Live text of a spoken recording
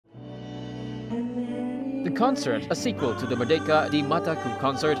The concert, a sequel to the Merdeka di Mataku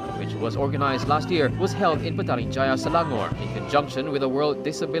concert, which was organized last year, was held in Petaling Jaya, Selangor, in conjunction with the World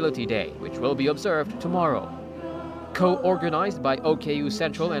Disability Day, which will be observed tomorrow. Co-organized by OKU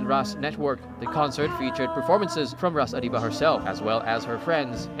Sentral and Ras Network, the concert featured performances from Ras Adiba herself, as well as her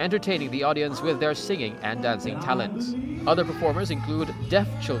friends, entertaining the audience with their singing and dancing talents. Other performers include deaf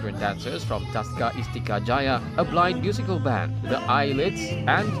children dancers from Taska Istika Jaya, a blind musical band, the Eyelids,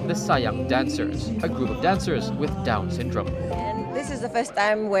 and the Sayang Dancers, a group of dancers with Down syndrome. And this is the first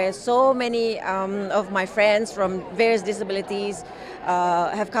time where so many of my friends from various disabilities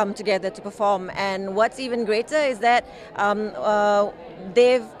have come together to perform. And what's even greater is that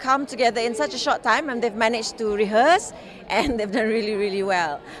they've come together in such a short time and they've managed to rehearse and they've done really, really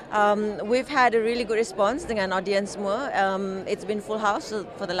well. We've had a really good response dengan audience semua. It's been full house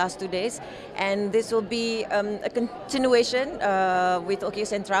for the last 2 days, and this will be a continuation with OKU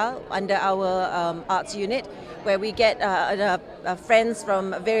Sentral under our arts unit, where we get friends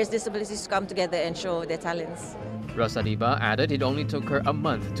from various disabilities to come together and show their talents. Ras Adiba added it only took her a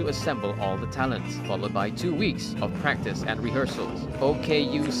month to assemble all the talents, followed by 2 weeks of practice and rehearsals.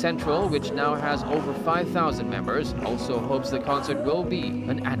 OKU Sentral, which now has over 5,000 members, also hopes the concert will be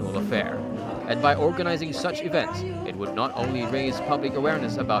an annual affair. And by organizing such events, it would not only raise public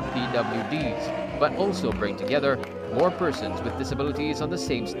awareness about PWDs, but also bring together more persons with disabilities on the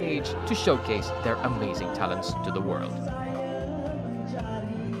same stage to showcase their amazing talents to the world.